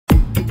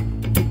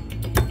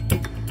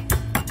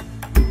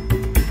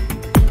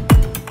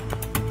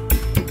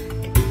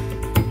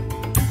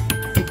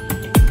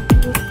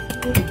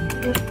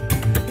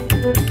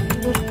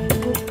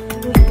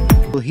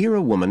hear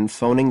a woman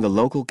phoning the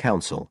local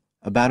council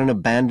about an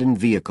abandoned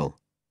vehicle.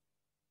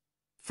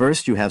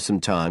 First, you have some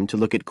time to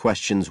look at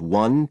questions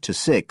 1 to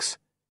 6.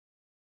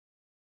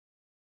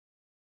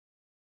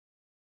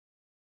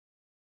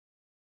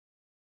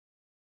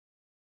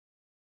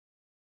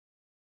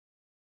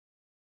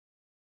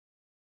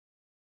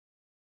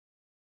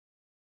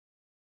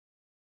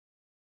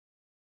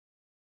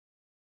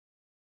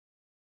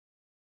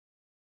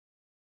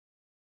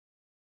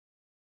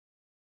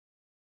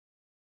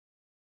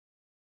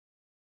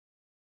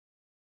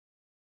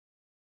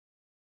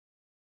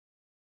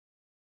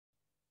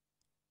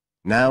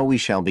 Now we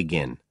shall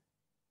begin.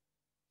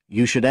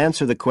 You should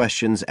answer the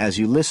questions as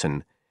you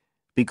listen,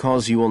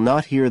 because you will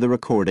not hear the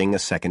recording a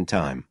second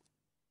time.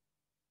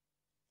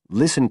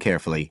 Listen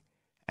carefully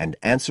and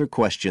answer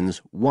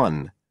questions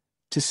 1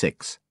 to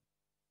 6.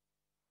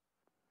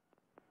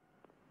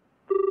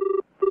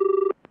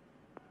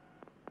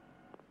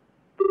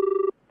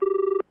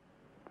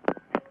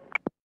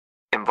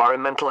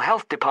 Environmental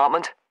Health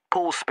Department,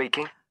 Paul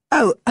speaking.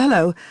 Oh,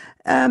 hello.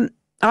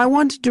 I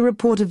wanted to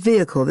report a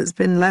vehicle that's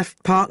been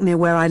left parked near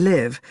where I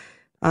live.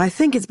 I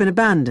think it's been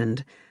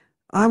abandoned.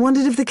 I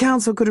wondered if the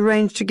council could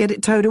arrange to get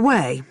it towed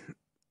away.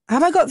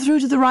 Have I got through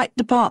to the right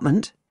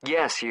department?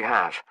 Yes, you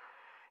have.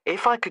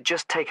 If I could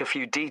just take a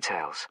few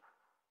details.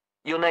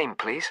 Your name,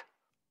 please?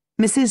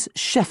 Mrs.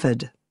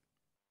 Shepherd.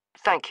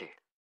 Thank you.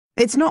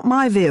 It's not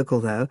my vehicle,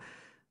 though.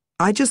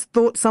 I just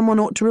thought someone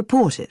ought to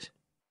report it.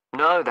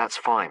 No, that's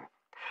fine.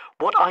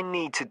 What I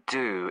need to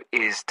do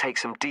is take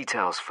some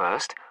details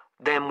first,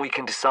 then we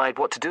can decide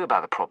what to do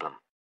about the problem.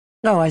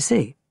 Oh, I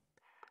see.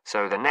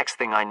 So the next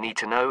thing I need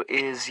to know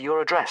is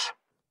your address.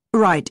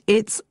 Right,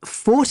 it's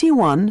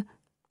 41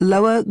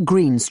 Lower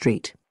Green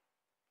Street.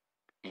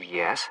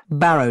 Yes?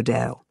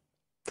 Barrowdale.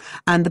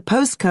 And the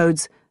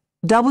postcode's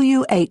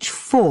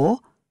WH4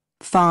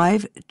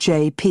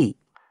 5JP.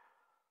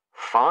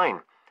 Fine.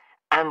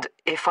 And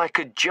if I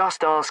could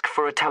just ask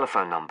for a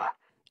telephone number?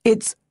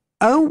 It's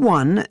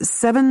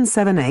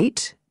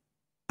 01778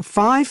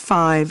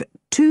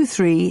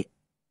 552387.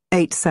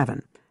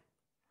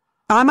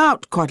 I'm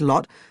out quite a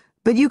lot,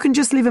 but you can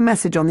just leave a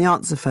message on the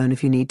answer phone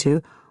if you need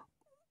to.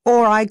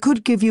 Or I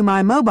could give you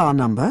my mobile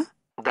number.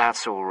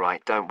 That's all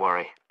right, don't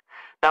worry.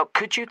 Now,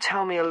 could you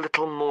tell me a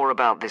little more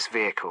about this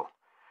vehicle?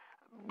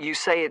 You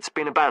say it's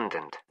been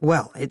abandoned.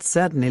 Well, it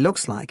certainly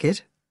looks like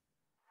it.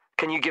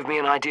 Can you give me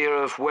an idea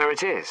of where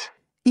it is?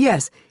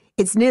 Yes,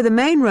 it's near the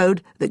main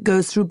road that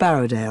goes through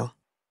Barrowdale.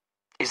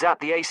 Is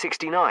that the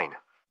A69?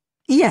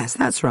 Yes,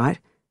 that's right.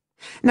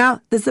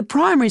 Now, there's the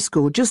primary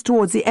school just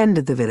towards the end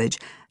of the village,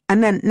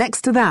 and then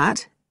next to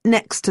that,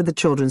 next to the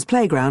children's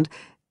playground,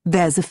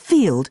 there's a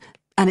field,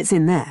 and it's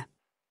in there.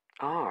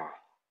 Oh.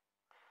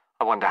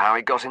 I wonder how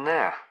it got in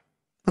there.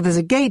 Well, there's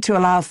a gate to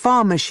allow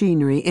farm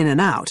machinery in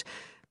and out.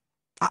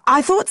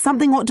 I thought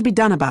something ought to be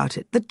done about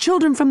it. The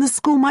children from the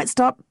school might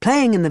start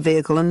playing in the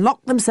vehicle and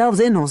lock themselves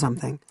in or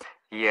something.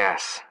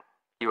 Yes,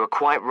 you were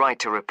quite right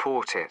to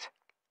report it.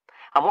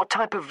 And what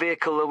type of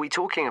vehicle are we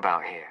talking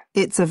about here?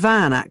 It's a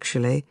van,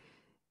 actually.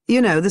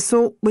 You know, the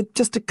sort with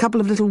just a couple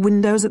of little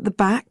windows at the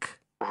back.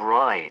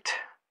 Right.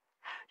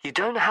 You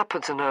don't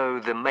happen to know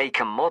the make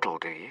and model,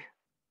 do you?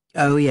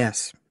 Oh,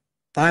 yes.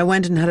 I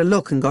went and had a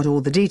look and got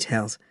all the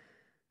details.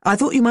 I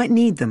thought you might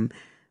need them.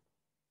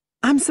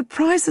 I'm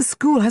surprised the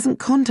school hasn't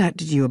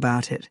contacted you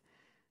about it.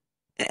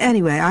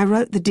 Anyway, I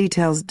wrote the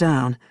details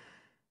down.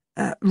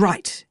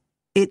 Right.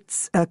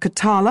 It's a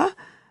Catala,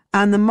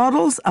 and the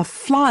model's a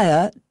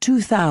Flyer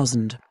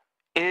 2000.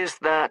 Is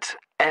that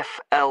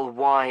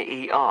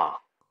Flyer?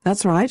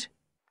 That's right.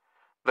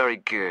 Very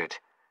good.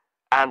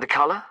 And the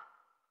colour?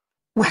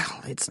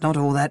 Well, it's not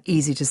all that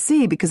easy to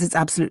see because it's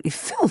absolutely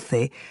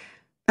filthy.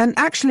 And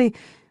actually,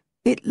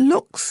 it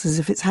looks as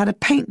if it's had a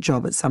paint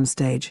job at some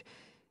stage.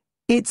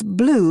 It's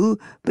blue,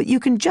 but you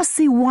can just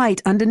see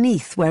white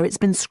underneath where it's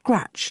been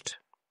scratched.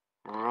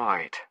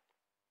 Right.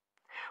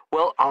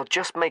 Well, I'll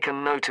just make a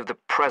note of the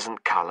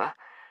present colour,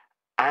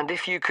 and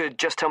if you could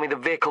just tell me the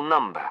vehicle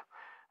number.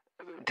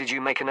 Did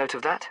you make a note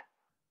of that?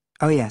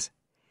 Oh, yes.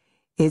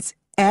 It's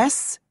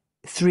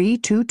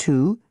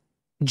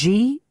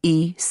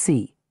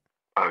S322GEC.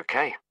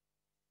 Okay.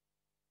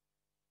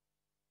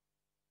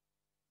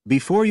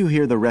 Before you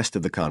hear the rest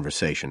of the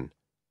conversation,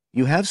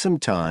 you have some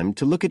time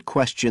to look at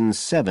questions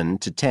 7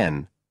 to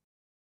 10.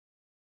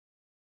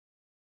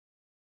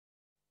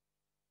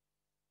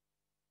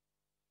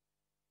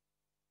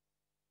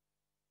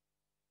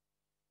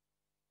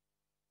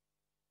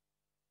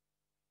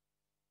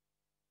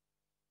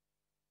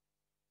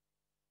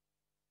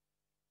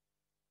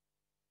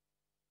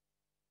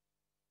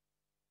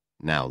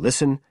 Now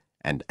listen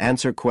and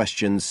answer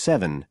questions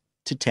 7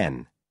 to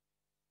 10.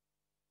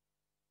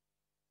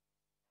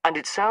 And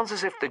it sounds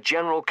as if the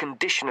general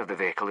condition of the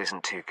vehicle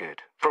isn't too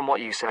good, from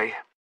what you say.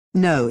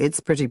 No, it's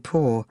pretty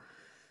poor.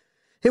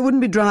 It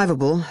wouldn't be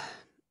drivable.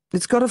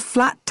 It's got a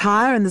flat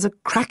tyre and there's a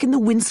crack in the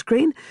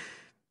windscreen.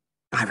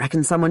 I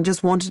reckon someone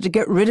just wanted to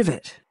get rid of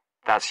it.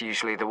 That's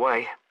usually the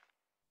way.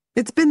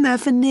 It's been there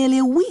for nearly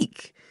a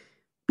week.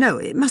 No,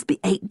 it must be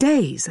 8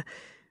 days.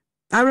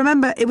 I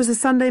remember it was a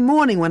Sunday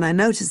morning when I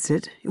noticed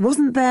it. It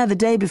wasn't there the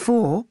day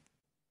before.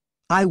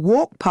 I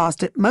walk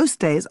past it most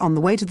days on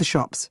the way to the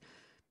shops.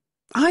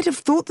 I'd have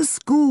thought the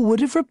school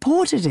would have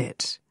reported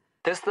it.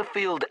 Does the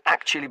field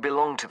actually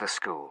belong to the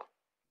school?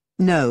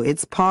 No,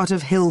 it's part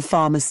of Hill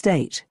Farm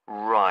Estate.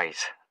 Right.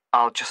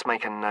 I'll just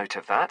make a note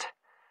of that.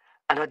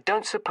 And I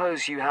don't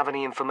suppose you have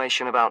any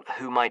information about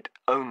who might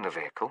own the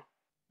vehicle?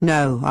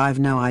 No, I've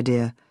no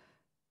idea.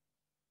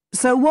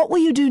 So what will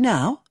you do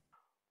now?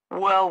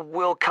 Well,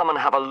 we'll come and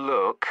have a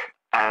look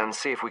and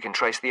see if we can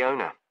trace the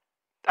owner.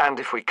 And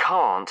if we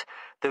can't,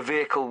 the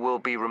vehicle will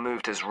be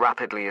removed as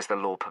rapidly as the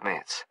law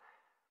permits.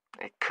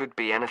 It could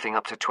be anything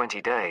up to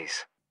 20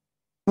 days.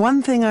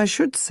 One thing I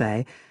should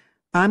say,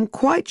 I'm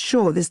quite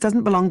sure this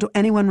doesn't belong to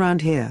anyone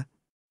round here.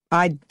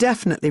 I'd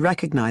definitely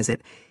recognise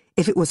it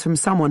if it was from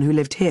someone who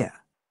lived here.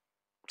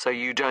 So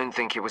you don't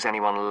think it was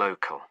anyone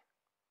local?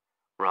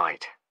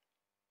 Right.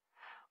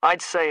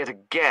 I'd say at a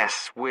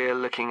guess we're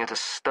looking at a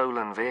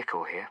stolen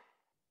vehicle here.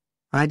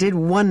 I did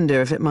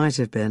wonder if it might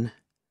have been.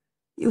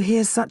 You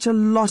hear such a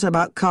lot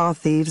about car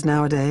thieves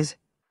nowadays.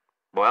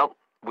 Well,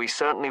 we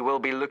certainly will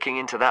be looking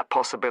into that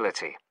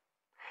possibility.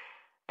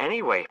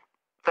 Anyway,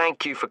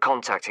 thank you for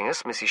contacting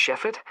us, Mrs.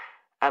 Shefford,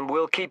 and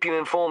we'll keep you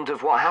informed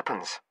of what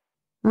happens.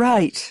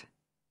 Right.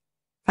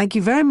 Thank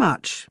you very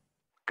much.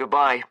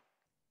 Goodbye.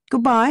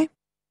 Goodbye.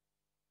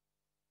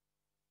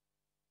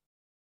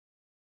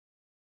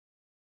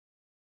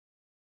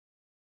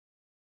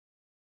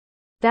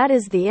 That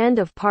is the end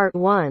of part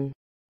 1.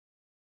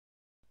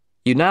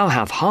 You now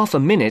have half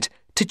a minute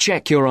to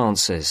check your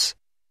answers.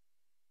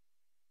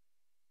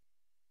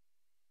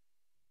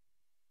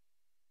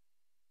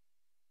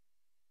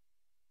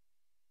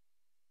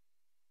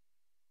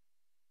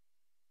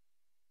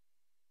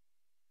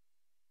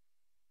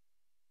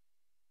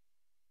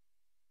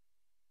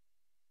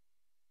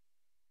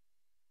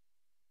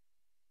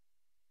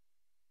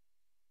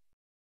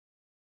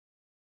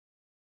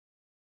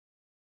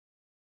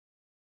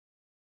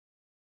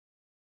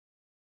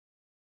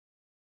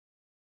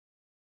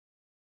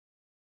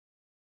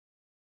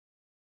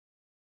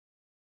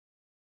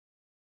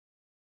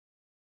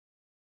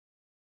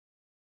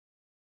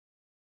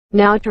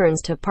 Now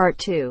turns to part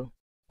 2.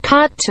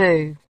 Part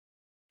 2.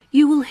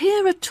 You will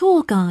hear a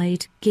tour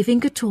guide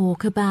giving a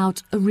talk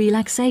about a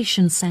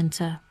relaxation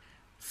centre.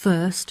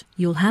 First,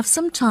 you'll have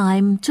some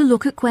time to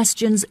look at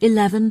questions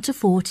 11 to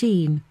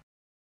 14.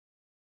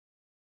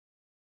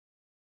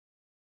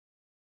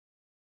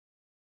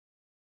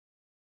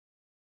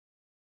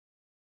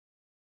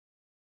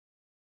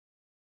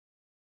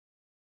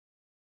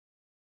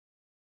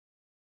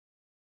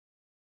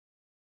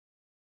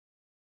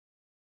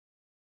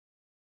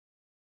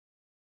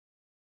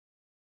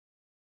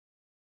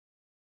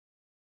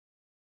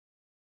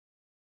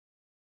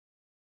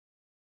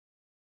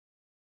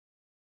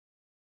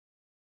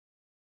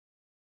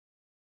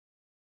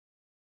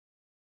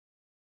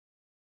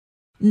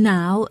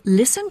 Now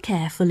listen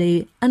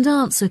carefully and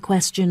answer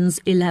questions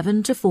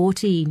 11 to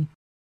 14.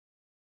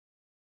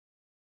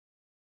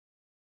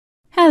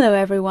 Hello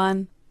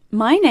everyone,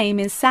 my name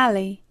is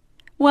Sally.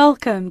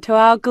 Welcome to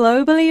our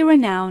globally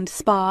renowned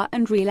spa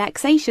and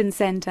relaxation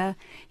centre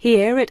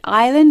here at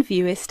Island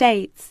View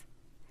Estates.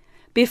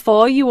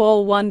 Before you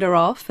all wander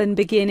off and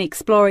begin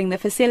exploring the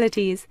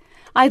facilities,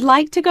 I'd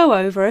like to go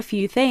over a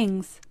few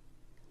things.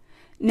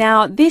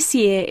 Now, this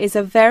year is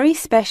a very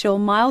special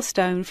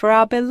milestone for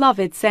our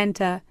beloved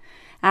centre,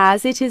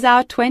 as it is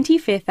our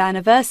 25th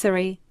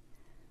anniversary.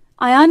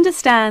 I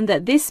understand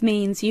that this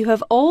means you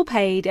have all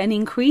paid an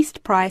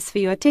increased price for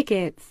your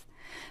tickets,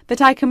 but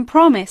I can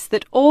promise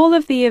that all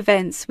of the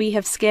events we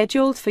have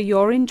scheduled for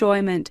your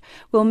enjoyment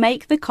will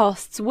make the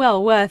costs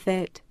well worth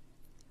it.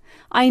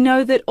 I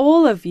know that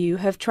all of you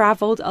have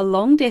travelled a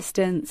long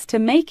distance to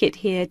make it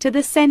here to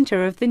the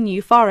centre of the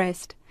New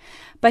Forest,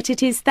 but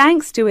it is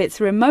thanks to its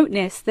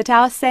remoteness that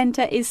our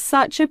centre is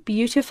such a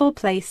beautiful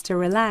place to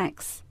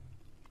relax.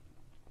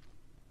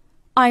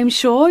 I'm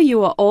sure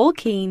you are all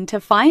keen to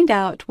find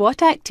out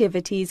what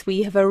activities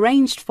we have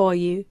arranged for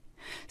you,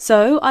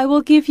 so I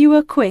will give you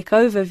a quick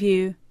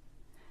overview.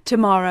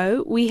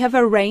 Tomorrow we have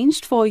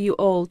arranged for you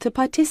all to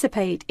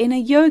participate in a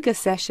yoga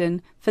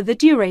session for the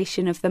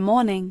duration of the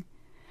morning,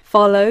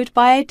 followed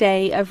by a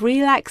day of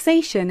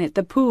relaxation at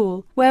the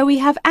pool, where we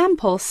have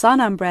ample sun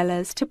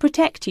umbrellas to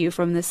protect you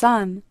from the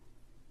sun.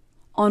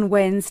 On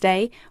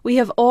Wednesday, we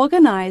have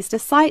organised a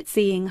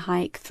sightseeing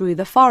hike through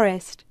the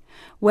forest,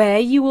 where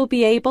you will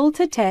be able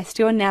to test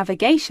your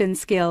navigation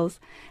skills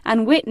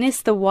and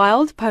witness the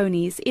wild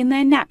ponies in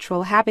their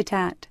natural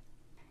habitat.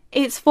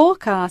 It's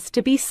forecast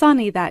to be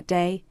sunny that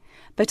day,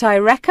 but I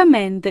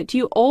recommend that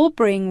you all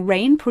bring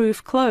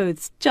rainproof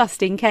clothes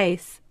just in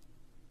case.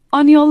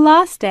 On your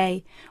last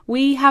day,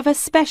 we have a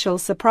special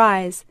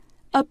surprise,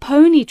 a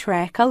pony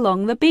trek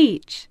along the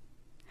beach.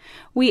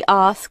 We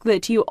ask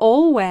that you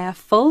all wear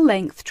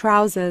full-length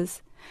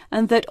trousers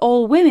and that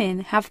all women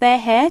have their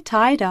hair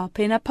tied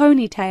up in a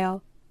ponytail.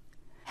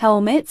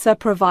 Helmets are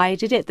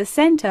provided at the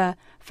centre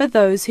for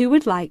those who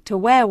would like to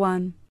wear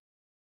one.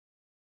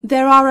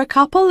 There are a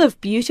couple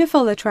of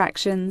beautiful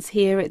attractions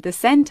here at the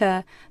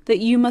centre that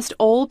you must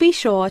all be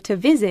sure to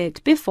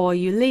visit before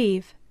you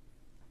leave.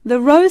 The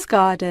Rose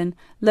Garden,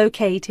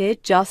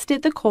 located just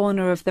at the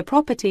corner of the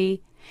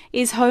property,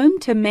 is home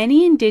to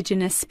many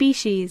indigenous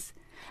species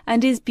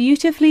and is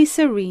beautifully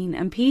serene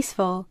and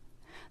peaceful,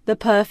 the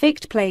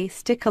perfect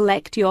place to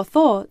collect your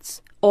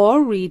thoughts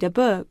or read a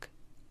book.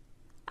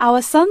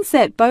 Our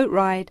sunset boat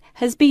ride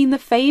has been the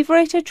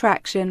favourite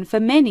attraction for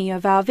many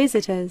of our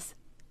visitors.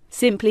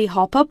 Simply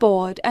hop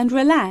aboard and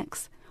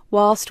relax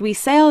whilst we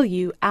sail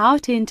you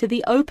out into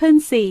the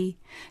open sea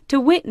to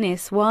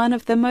witness one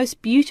of the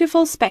most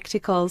beautiful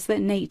spectacles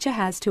that nature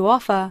has to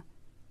offer.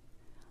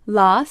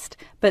 Last,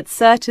 but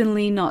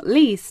certainly not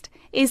least,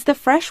 is the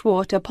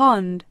freshwater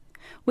pond,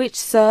 which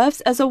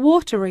serves as a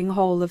watering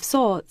hole of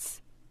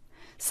sorts.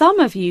 Some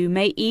of you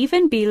may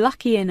even be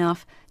lucky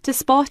enough to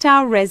spot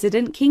our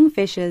resident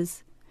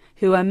kingfishers,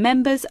 who are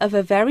members of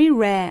a very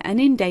rare and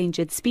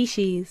endangered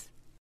species.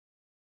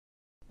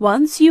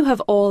 Once you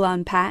have all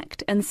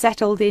unpacked and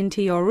settled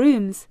into your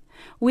rooms,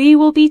 we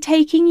will be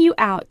taking you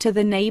out to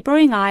the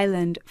neighbouring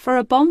island for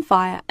a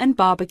bonfire and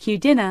barbecue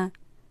dinner.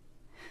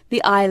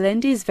 The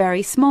island is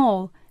very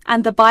small,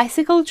 and the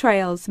bicycle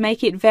trails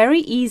make it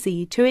very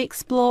easy to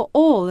explore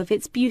all of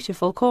its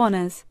beautiful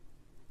corners.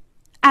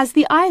 As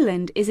the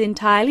island is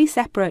entirely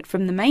separate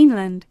from the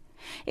mainland,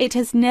 it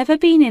has never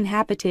been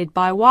inhabited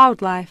by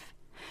wildlife,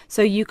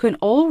 so you can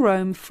all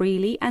roam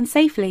freely and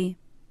safely.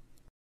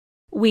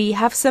 We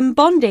have some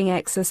bonding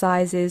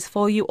exercises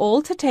for you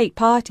all to take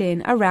part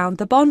in around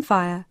the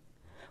bonfire,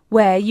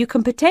 where you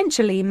can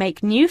potentially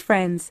make new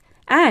friends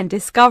and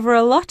discover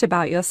a lot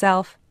about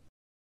yourself.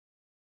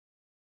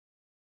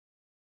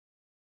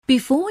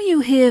 Before you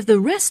hear the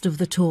rest of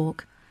the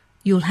talk,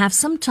 you'll have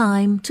some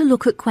time to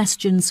look at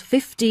questions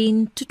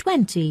 15 to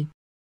 20.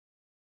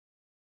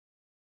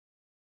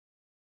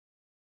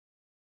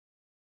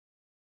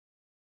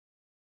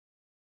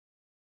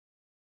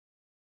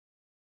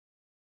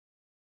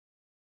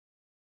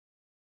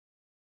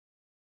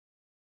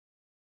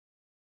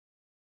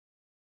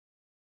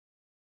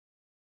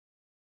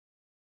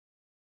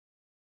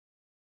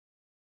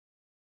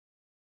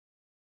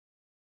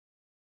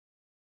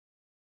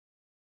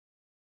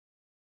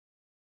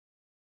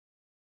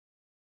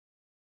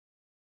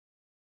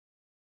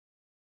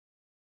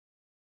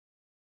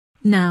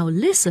 Now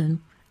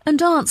listen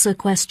and answer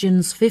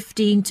questions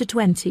 15 to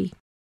 20.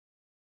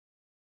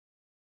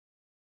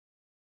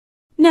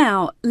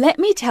 Now, let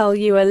me tell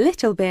you a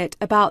little bit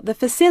about the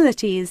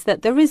facilities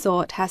that the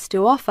resort has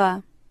to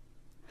offer.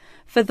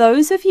 For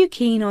those of you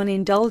keen on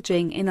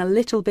indulging in a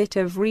little bit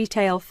of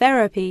retail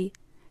therapy,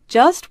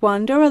 just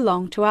wander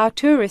along to our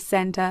tourist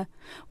centre,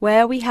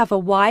 where we have a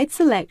wide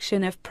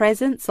selection of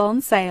presents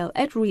on sale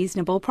at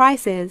reasonable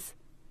prices.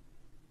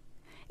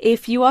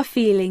 If you are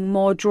feeling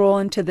more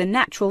drawn to the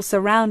natural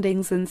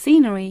surroundings and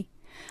scenery,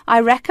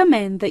 I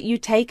recommend that you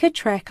take a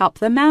trek up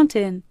the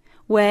mountain,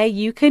 where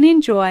you can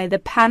enjoy the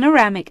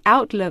panoramic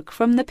outlook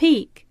from the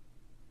peak.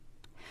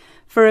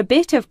 For a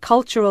bit of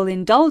cultural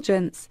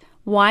indulgence,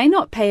 why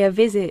not pay a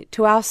visit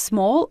to our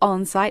small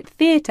on-site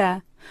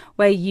theatre,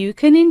 where you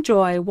can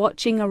enjoy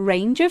watching a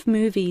range of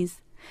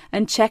movies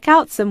and check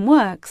out some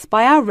works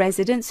by our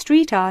resident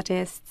street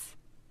artists.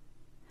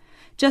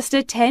 Just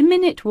a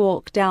 10-minute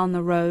walk down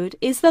the road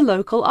is the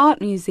local art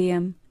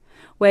museum,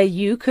 where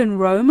you can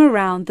roam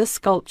around the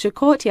sculpture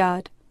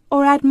courtyard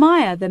or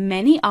admire the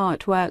many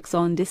artworks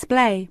on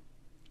display.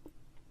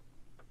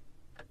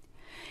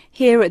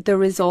 Here at the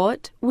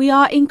resort, we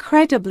are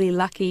incredibly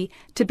lucky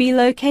to be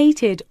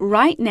located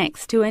right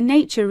next to a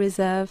nature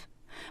reserve,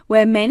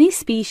 where many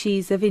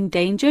species of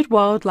endangered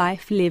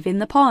wildlife live in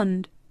the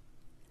pond.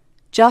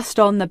 Just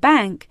on the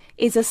bank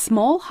is a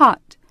small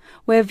hut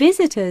where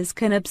visitors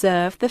can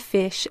observe the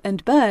fish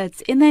and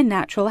birds in their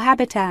natural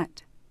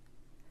habitat.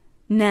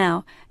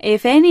 Now,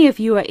 if any of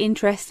you are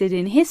interested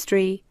in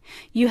history,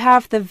 you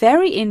have the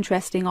very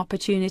interesting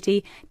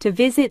opportunity to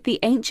visit the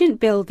ancient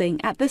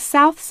building at the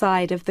south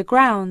side of the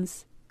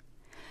grounds.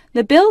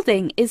 The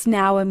building is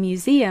now a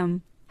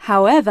museum.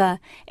 However,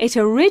 it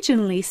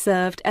originally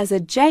served as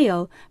a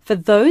jail for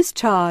those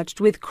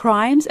charged with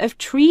crimes of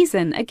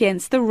treason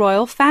against the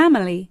royal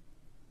family.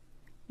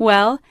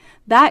 Well,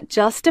 that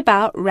just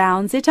about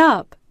rounds it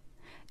up.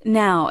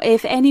 Now,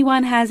 if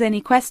anyone has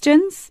any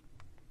questions?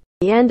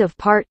 The end of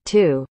part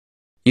 2.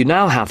 You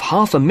now have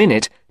half a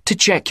minute to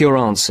check your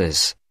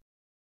answers.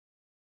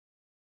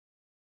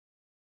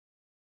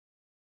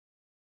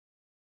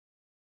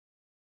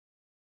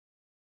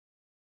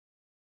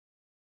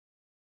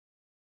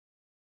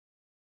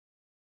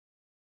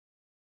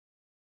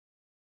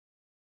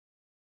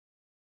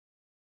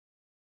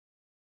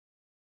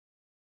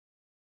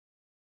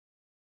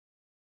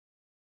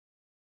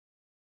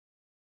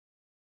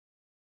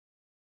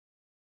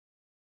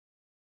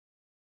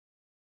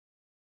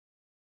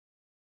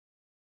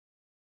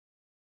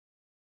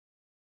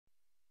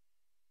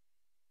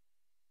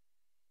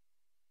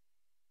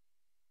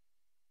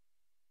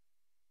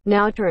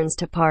 Now turns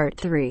to part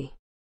 3.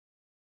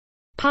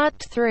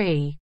 Part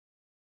 3.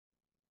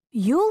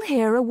 You'll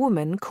hear a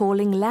woman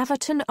calling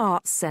Laverton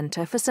Arts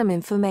Centre for some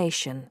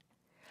information.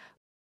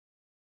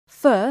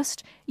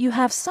 First, you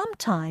have some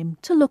time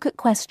to look at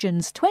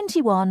questions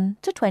 21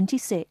 to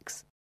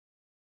 26.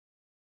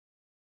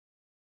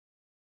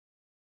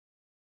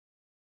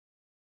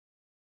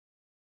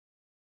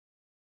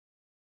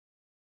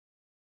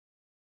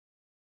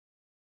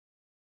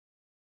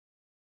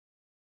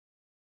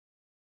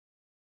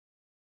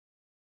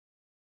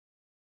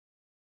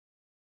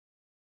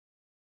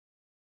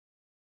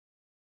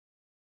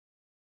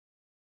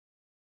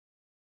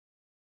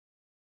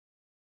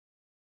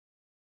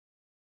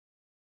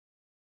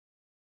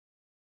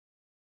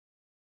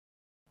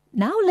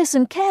 Now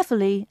listen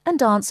carefully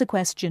and answer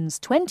questions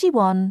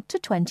 21 to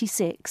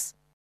 26.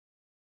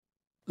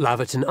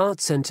 Laverton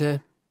Arts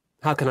Centre.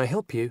 How can I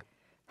help you?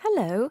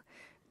 Hello.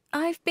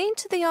 I've been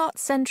to the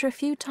Arts Centre a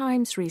few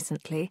times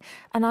recently,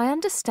 and I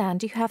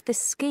understand you have this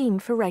scheme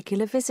for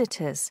regular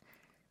visitors.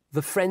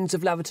 The Friends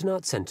of Laverton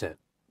Arts Centre.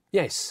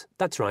 Yes,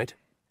 that's right.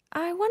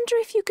 I wonder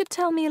if you could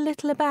tell me a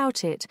little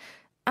about it.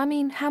 I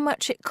mean, how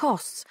much it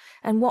costs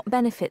and what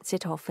benefits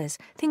it offers,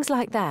 things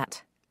like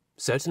that.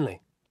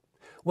 Certainly.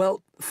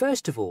 Well,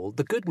 first of all,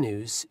 the good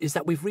news is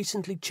that we've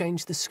recently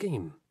changed the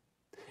scheme.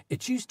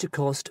 It used to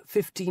cost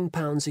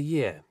 £15 a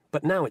year,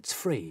 but now it's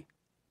free.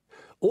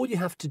 All you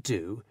have to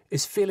do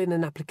is fill in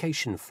an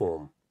application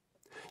form.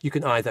 You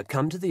can either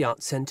come to the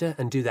Arts Centre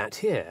and do that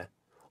here,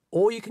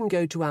 or you can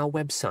go to our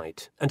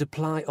website and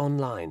apply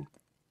online.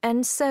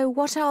 And so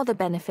what are the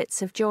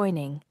benefits of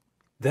joining?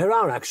 There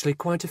are actually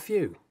quite a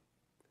few.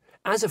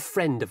 As a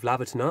friend of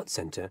Laverton Arts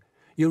Centre,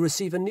 you'll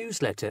receive a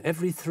newsletter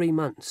every 3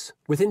 months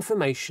with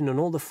information on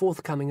all the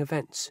forthcoming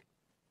events.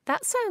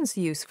 That sounds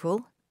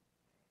useful.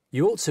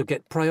 You also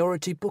get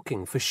priority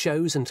booking for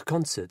shows and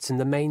concerts in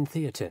the main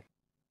theatre.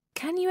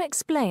 Can you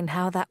explain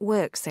how that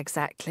works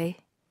exactly?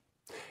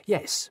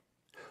 Yes.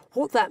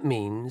 What that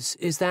means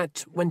is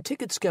that when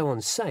tickets go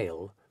on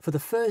sale, for the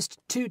first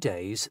 2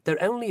 days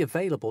they're only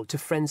available to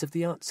Friends of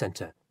the Arts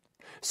Centre.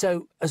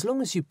 So as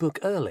long as you book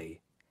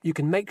early, you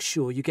can make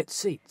sure you get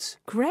seats.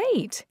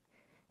 Great!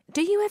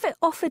 Do you ever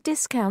offer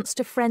discounts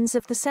to Friends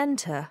of the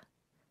Centre?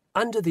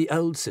 Under the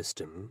old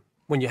system,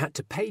 when you had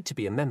to pay to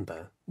be a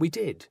member, we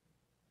did.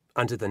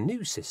 Under the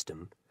new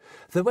system,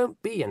 there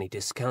won't be any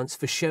discounts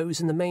for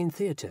shows in the main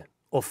theatre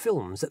or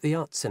films at the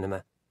Arts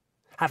Cinema.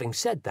 Having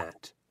said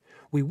that,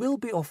 we will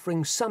be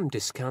offering some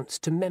discounts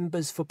to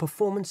members for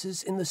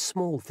performances in the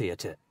small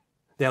theatre.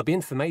 There'll be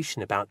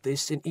information about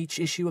this in each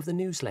issue of the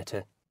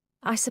newsletter.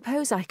 I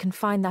suppose I can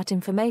find that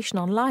information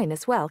online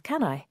as well,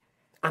 can I?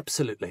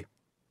 Absolutely.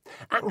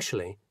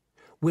 Actually,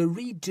 we're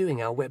redoing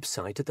our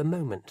website at the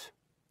moment.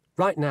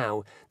 Right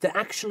now, there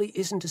actually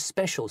isn't a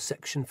special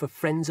section for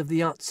Friends of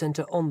the Arts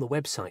Centre on the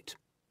website.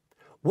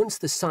 Once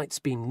the site's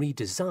been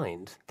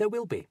redesigned, there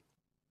will be.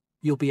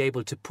 You'll be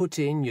able to put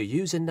in your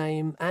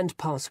username and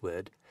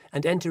password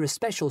and enter a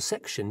special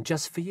section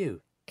just for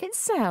you. It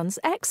sounds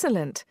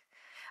excellent.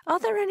 Are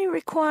there any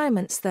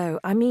requirements, though?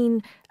 I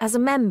mean, as a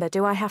member,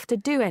 do I have to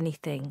do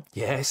anything?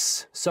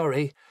 Yes,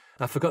 sorry,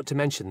 I forgot to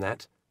mention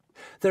that.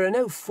 There are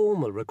no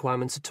formal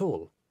requirements at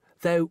all,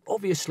 though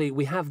obviously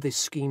we have this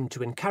scheme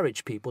to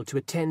encourage people to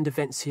attend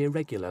events here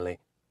regularly.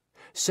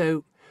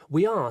 So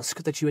we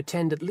ask that you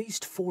attend at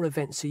least 4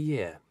 events a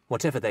year,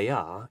 whatever they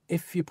are,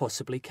 if you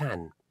possibly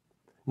can.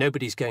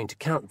 Nobody's going to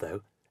count,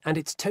 though, and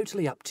it's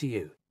totally up to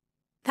you.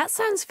 That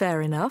sounds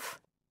fair enough.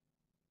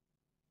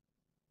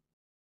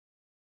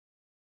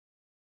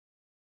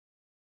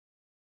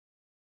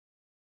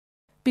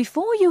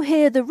 Before you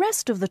hear the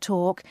rest of the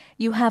talk,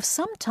 you have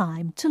some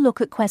time to look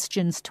at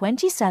questions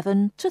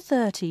 27 to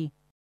 30.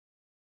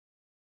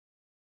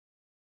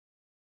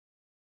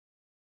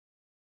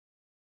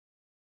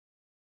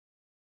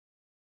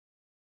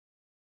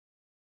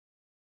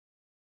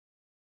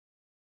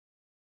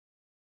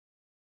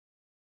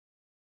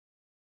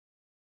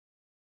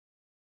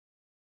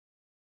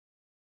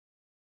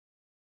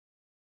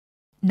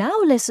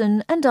 Now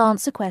listen and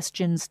answer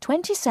questions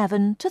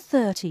 27 to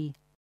 30.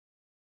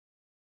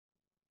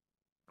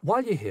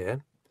 While you're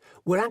here,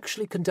 we're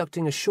actually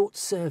conducting a short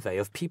survey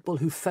of people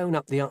who phone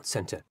up the Arts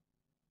Centre.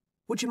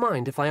 Would you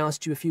mind if I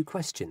asked you a few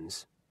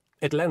questions?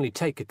 It'll only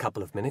take a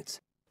couple of minutes.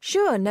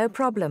 Sure, no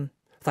problem.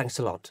 Thanks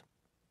a lot.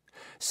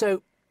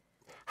 So,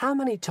 how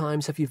many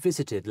times have you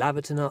visited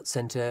Laverton Arts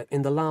Centre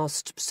in the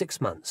last 6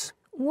 months?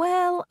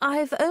 Well,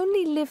 I've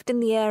only lived in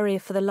the area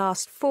for the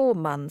last 4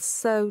 months,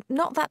 so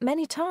not that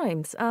many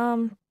times.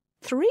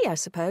 3, I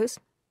suppose.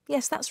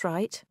 Yes, that's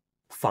right.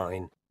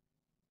 Fine.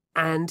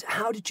 And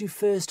how did you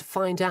first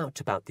find out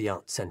about the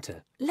Arts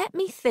Centre? Let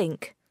me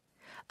think.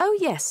 Oh,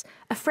 yes,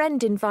 a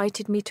friend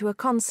invited me to a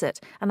concert,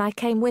 and I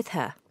came with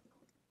her.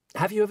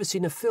 Have you ever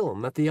seen a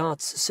film at the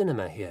Arts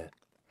Cinema here?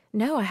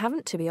 No, I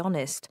haven't, to be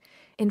honest.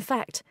 In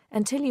fact,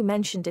 until you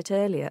mentioned it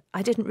earlier,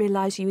 I didn't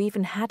realise you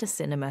even had a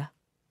cinema.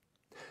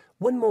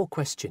 One more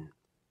question.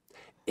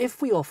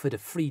 If we offered a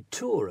free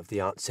tour of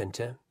the Arts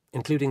Centre,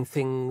 including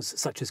things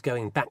such as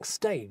going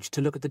backstage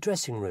to look at the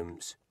dressing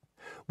rooms,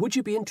 Would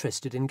you be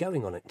interested in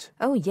going on it?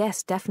 Oh,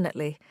 yes,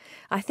 definitely.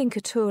 I think a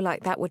tour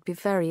like that would be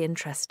very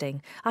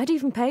interesting. I'd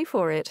even pay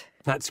for it.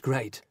 That's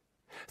great.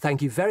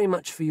 Thank you very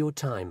much for your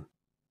time.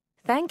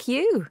 Thank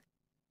you.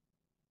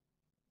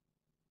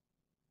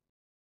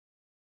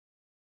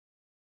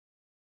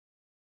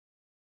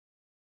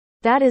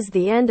 That is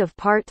the end of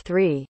part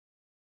 3.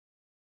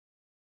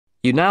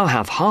 You now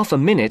have half a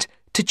minute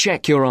to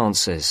check your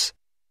answers.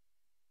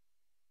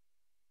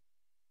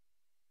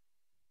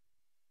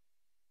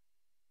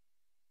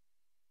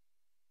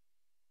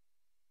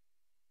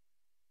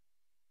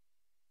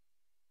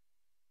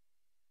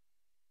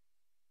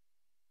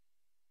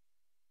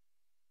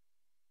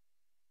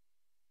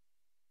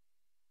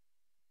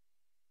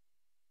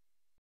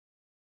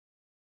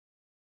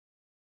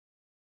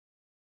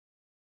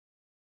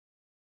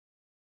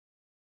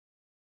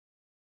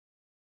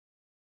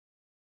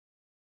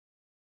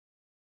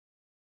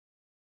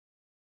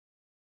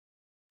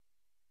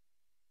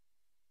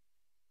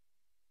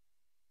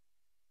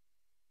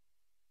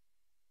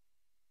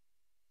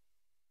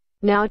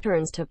 Now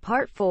turns to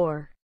part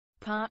 4.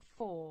 Part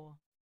 4.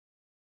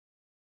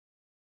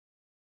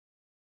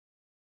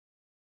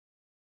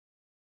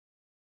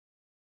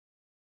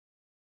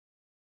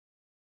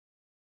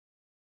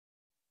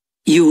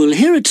 You will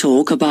hear a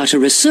talk about a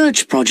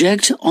research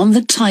project on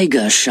the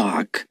tiger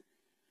shark.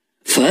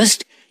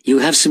 First, you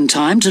have some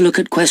time to look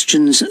at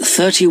questions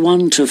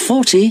 31 to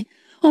 40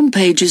 on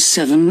pages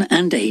 7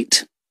 and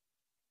 8.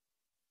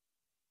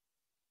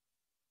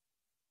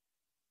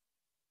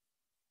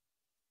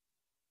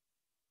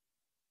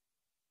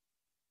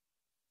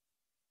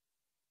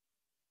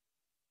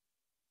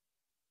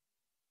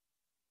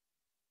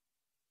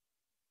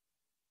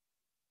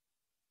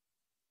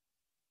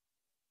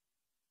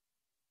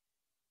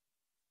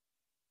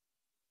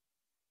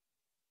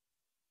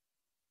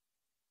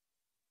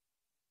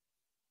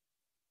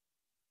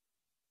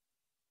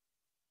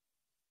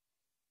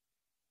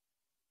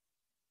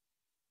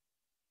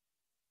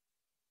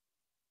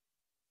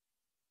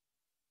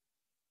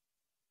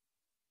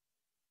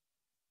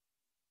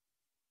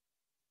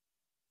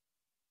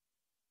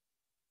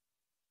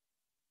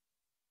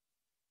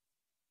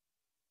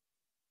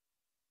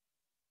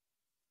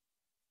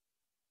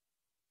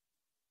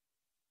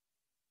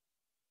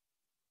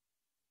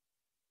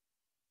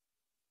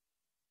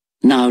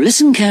 Now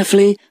listen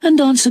carefully and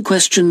answer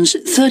questions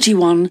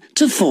 31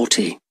 to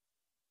 40.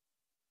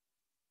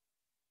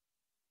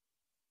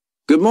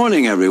 Good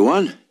morning,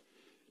 everyone.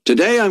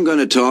 Today I'm going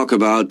to talk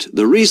about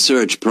the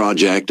research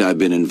project I've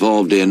been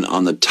involved in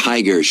on the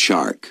tiger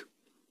shark.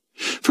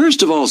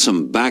 First of all,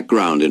 some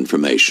background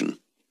information.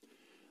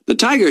 The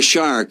tiger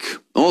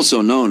shark,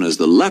 also known as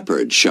the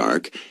leopard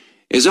shark,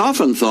 is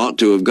often thought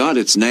to have got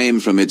its name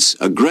from its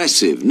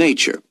aggressive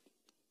nature.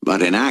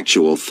 But in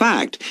actual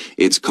fact,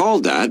 it's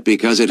called that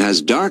because it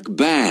has dark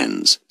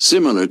bands,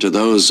 similar to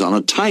those on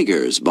a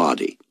tiger's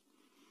body.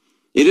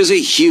 It is a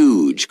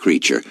huge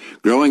creature,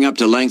 growing up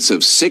to lengths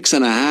of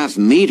 6.5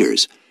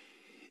 meters.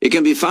 It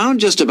can be found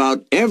just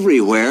about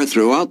everywhere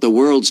throughout the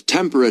world's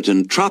temperate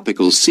and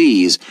tropical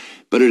seas,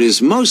 but it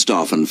is most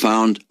often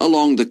found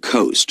along the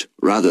coast,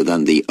 rather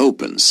than the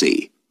open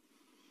sea.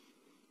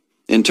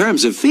 In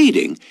terms of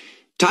feeding,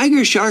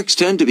 tiger sharks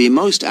tend to be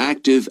most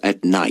active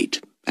at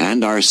night,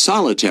 and are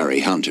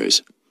solitary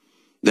hunters.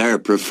 Their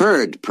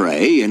preferred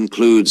prey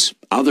includes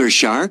other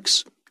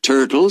sharks,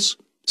 turtles,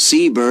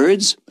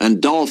 seabirds,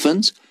 and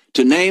dolphins,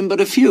 to name but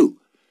a few.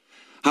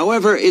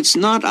 However, it's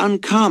not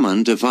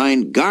uncommon to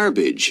find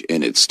garbage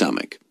in its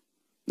stomach.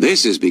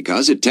 This is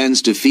because it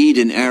tends to feed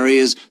in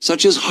areas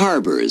such as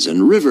harbors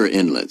and river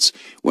inlets,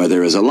 where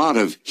there is a lot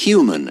of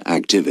human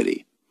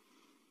activity.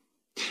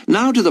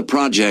 Now to the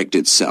project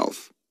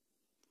itself.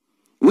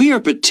 We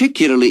are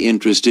particularly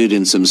interested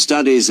in some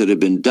studies that have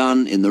been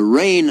done in the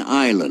Rain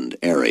Island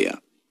area.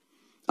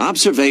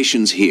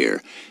 Observations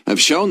here have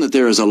shown that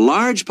there is a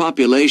large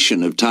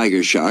population of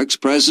tiger sharks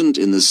present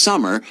in the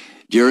summer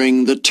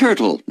during the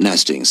turtle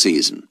nesting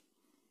season.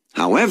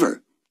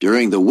 However,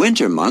 during the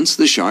winter months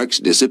the sharks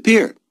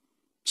disappear.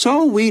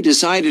 So we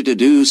decided to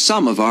do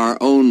some of our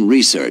own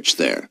research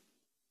there.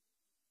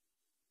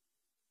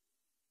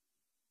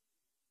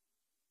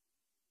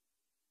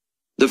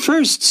 The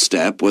first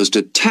step was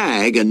to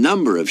tag a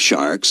number of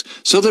sharks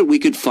so that we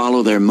could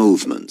follow their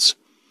movements.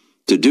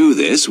 To do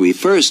this, we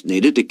first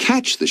needed to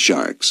catch the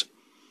sharks.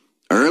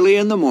 Early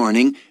in the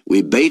morning,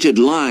 we baited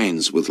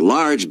lines with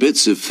large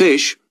bits of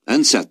fish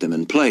and set them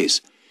in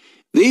place.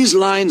 These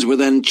lines were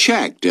then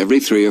checked every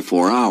 3 or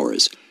 4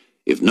 hours.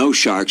 If no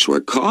sharks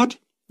were caught,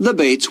 the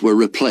baits were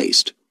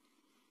replaced.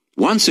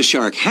 Once a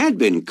shark had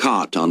been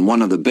caught on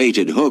one of the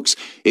baited hooks,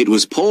 it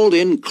was pulled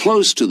in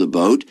close to the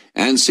boat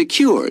and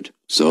secured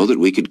so that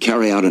we could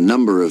carry out a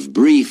number of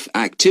brief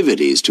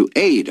activities to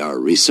aid our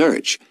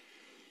research.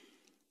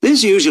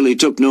 This usually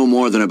took no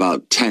more than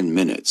about 10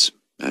 minutes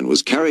and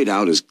was carried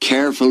out as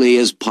carefully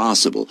as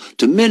possible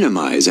to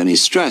minimize any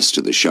stress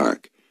to the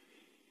shark.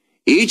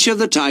 Each of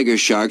the tiger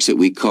sharks that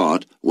we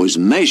caught was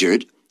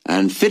measured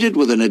and fitted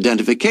with an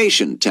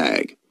identification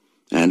tag,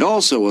 and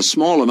also a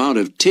small amount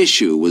of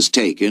tissue was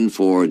taken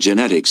for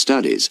genetic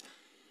studies.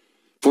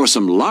 For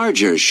some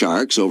larger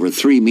sharks over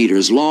 3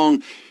 meters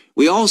long,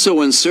 we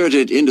also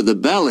inserted into the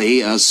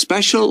belly a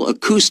special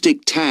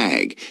acoustic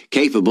tag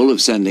capable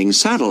of sending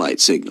satellite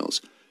signals,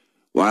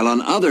 while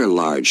on other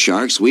large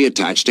sharks we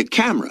attached a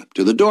camera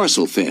to the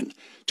dorsal fin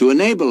to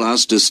enable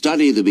us to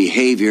study the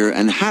behavior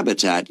and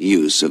habitat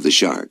use of the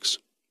sharks.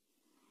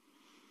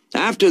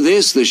 After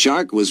this, the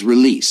shark was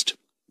released,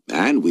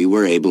 and we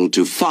were able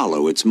to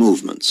follow its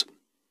movements.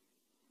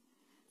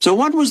 So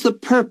what was the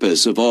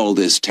purpose of all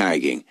this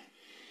tagging?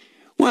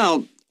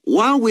 Well,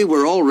 while we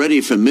were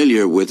already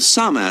familiar with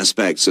some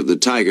aspects of the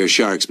tiger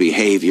shark's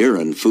behavior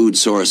and food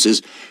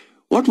sources,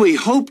 what we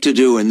hoped to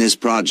do in this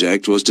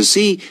project was to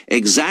see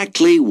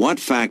exactly what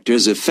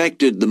factors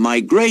affected the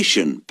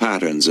migration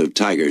patterns of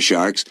tiger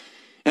sharks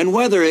and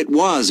whether it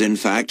was, in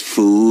fact,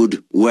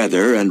 food,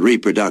 weather, and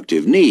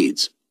reproductive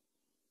needs.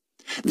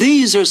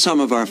 These are some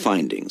of our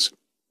findings.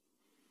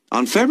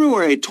 On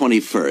February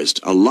 21st,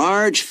 a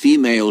large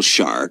female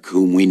shark,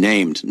 whom we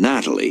named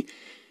Natalie,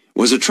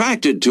 was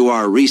attracted to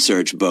our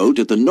research boat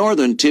at the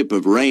northern tip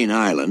of Rain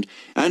Island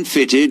and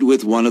fitted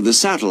with one of the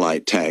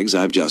satellite tags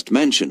I've just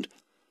mentioned.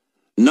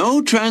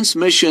 No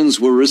transmissions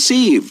were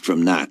received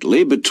from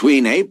Natalie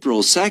between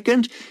April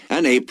 2nd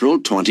and April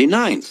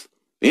 29th,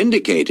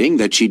 indicating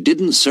that she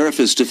didn't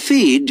surface to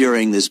feed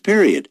during this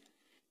period.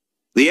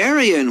 The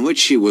area in which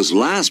she was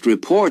last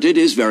reported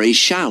is very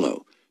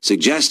shallow,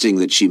 suggesting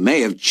that she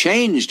may have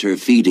changed her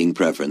feeding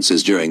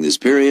preferences during this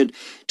period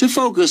to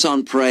focus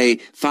on prey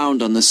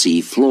found on the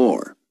sea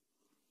floor.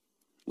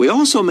 We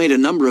also made a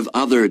number of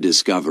other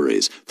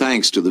discoveries,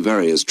 thanks to the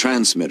various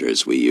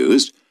transmitters we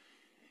used.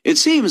 It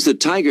seems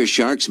that tiger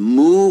sharks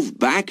move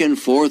back and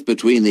forth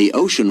between the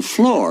ocean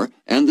floor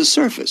and the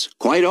surface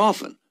quite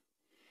often.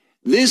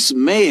 This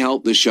may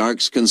help the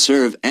sharks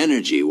conserve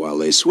energy while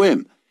they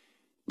swim,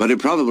 but it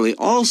probably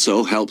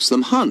also helps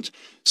them hunt,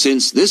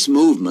 since this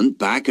movement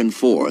back and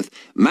forth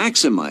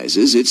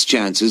maximizes its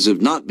chances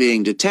of not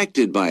being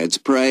detected by its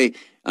prey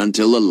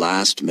until the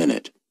last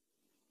minute.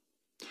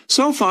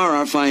 So far,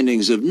 our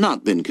findings have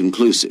not been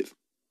conclusive.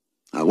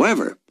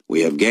 However,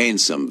 we have gained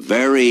some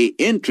very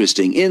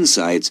interesting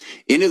insights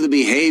into the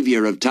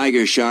behavior of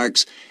tiger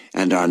sharks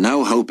and are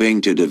now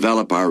hoping to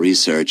develop our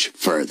research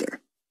further.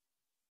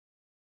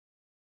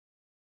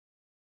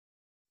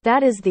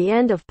 That is the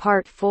end of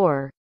part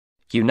 4.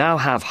 You now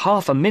have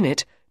half a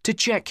minute to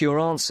check your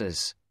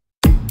answers.